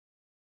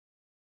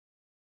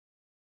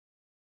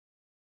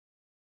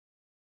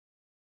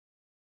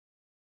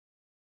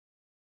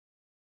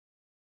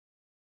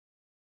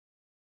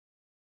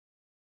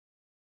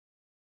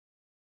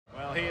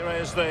Well, here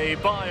is the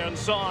Bayern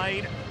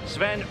side.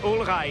 Sven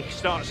Ulreich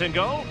starts in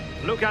goal.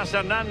 Lucas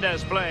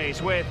Hernandez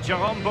plays with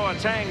Jerome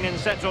Boateng in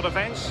central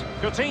defence.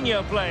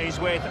 Coutinho plays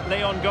with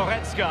Leon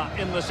Goretzka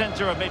in the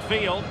centre of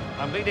midfield.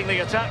 And leading the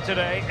attack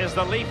today is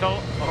the lethal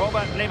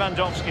Robert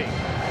Lewandowski.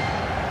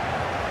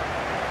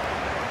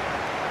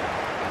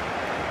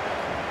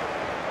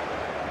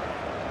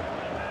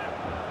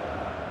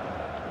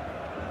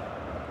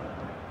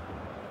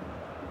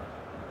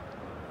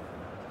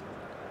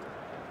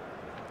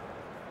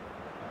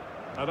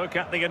 A look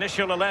at the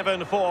initial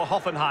 11 for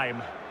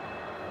Hoffenheim.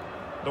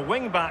 The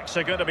wing-backs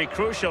are going to be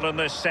crucial in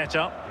this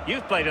setup.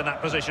 You've played in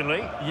that position,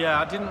 Lee. Yeah,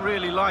 I didn't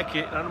really like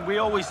it, and we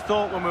always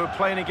thought when we were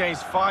playing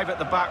against five at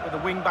the back with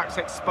the wing-backs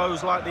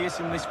exposed like this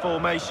in this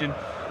formation,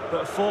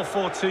 that a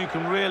 4-4-2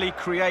 can really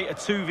create a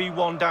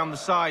 2v1 down the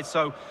side,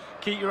 so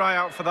keep your eye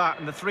out for that.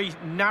 And the three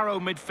narrow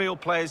midfield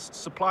players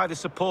supply the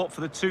support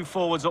for the two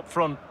forwards up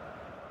front.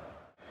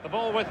 The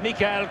ball with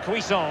Michael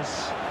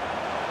Cuisance.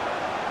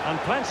 And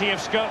plenty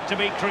of scope to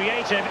be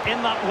creative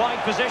in that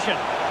wide position.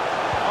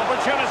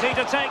 Opportunity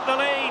to take the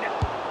lead.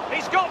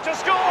 He's got to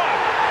score!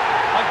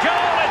 A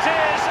goal it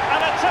is,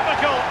 and a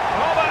typical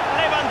Robert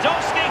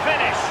Lewandowski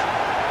finish.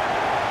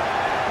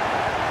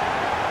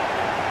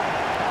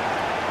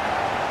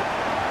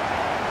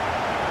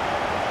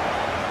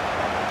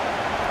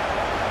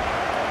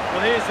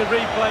 Well, here's the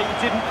replay. He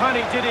didn't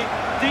panic, did he?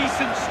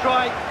 Decent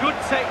strike, good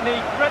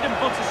technique, bread and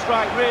butter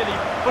strike, really,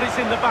 but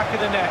it's in the back of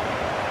the net.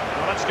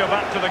 Well, let's go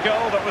back to the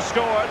goal that was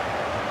scored.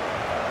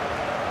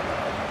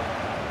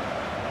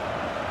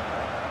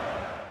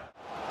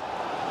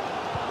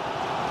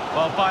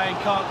 Well, Bayern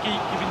can't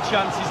keep giving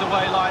chances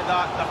away like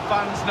that. The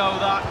fans know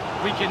that.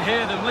 We can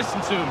hear them.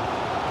 Listen to them.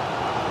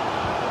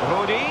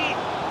 Rudi.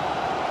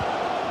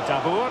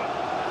 Dabour.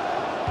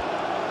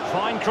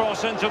 Fine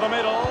cross into the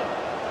middle.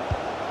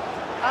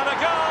 And a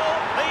goal.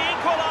 The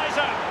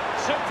equaliser.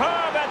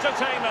 Superb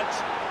entertainment.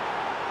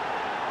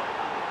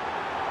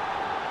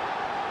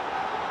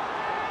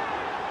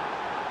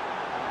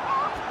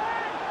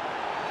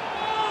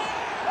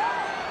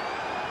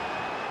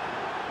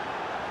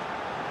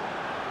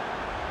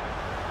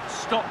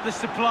 Stop the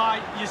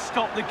supply, you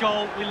stop the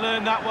goal. We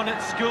learned that one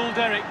at school,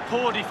 Derek.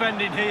 Poor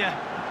defending here.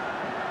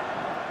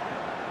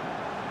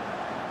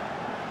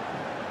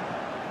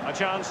 A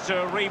chance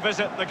to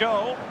revisit the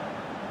goal.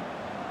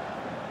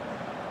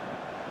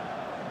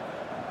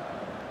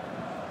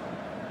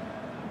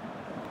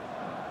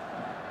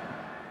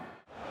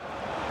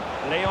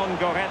 Leon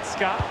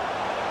Goretzka.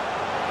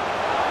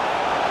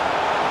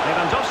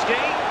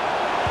 Lewandowski.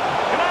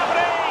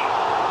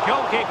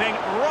 Goalkeeping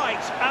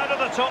right out of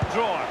the top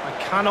drawer. I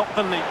cannot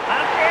believe...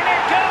 And in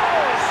it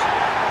goes!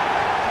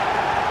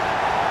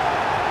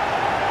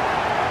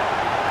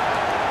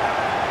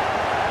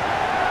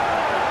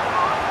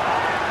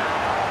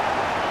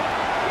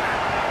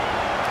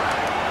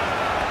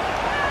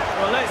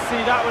 Well, let's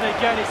see that one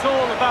again. It's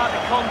all about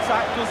the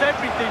contact. Does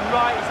everything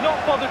right. He's not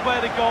bothered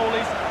where the goal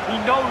is. He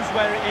knows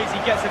where it is.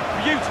 He gets a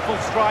beautiful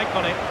strike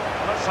on it.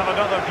 Let's have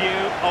another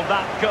view of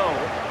that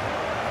goal.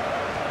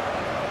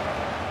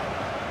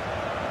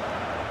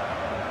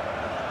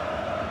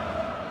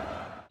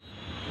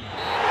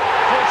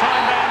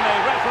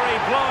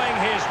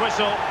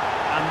 Whistle,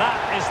 and that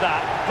is that.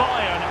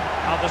 Bayern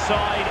are the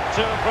side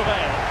to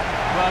prevail.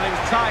 Well, it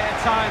was tight at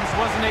times,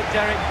 wasn't it,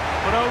 Derek?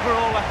 But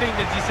overall, I think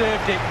they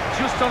deserved it.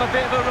 Just on a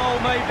bit of a roll,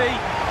 maybe.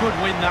 Good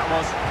win, that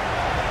was.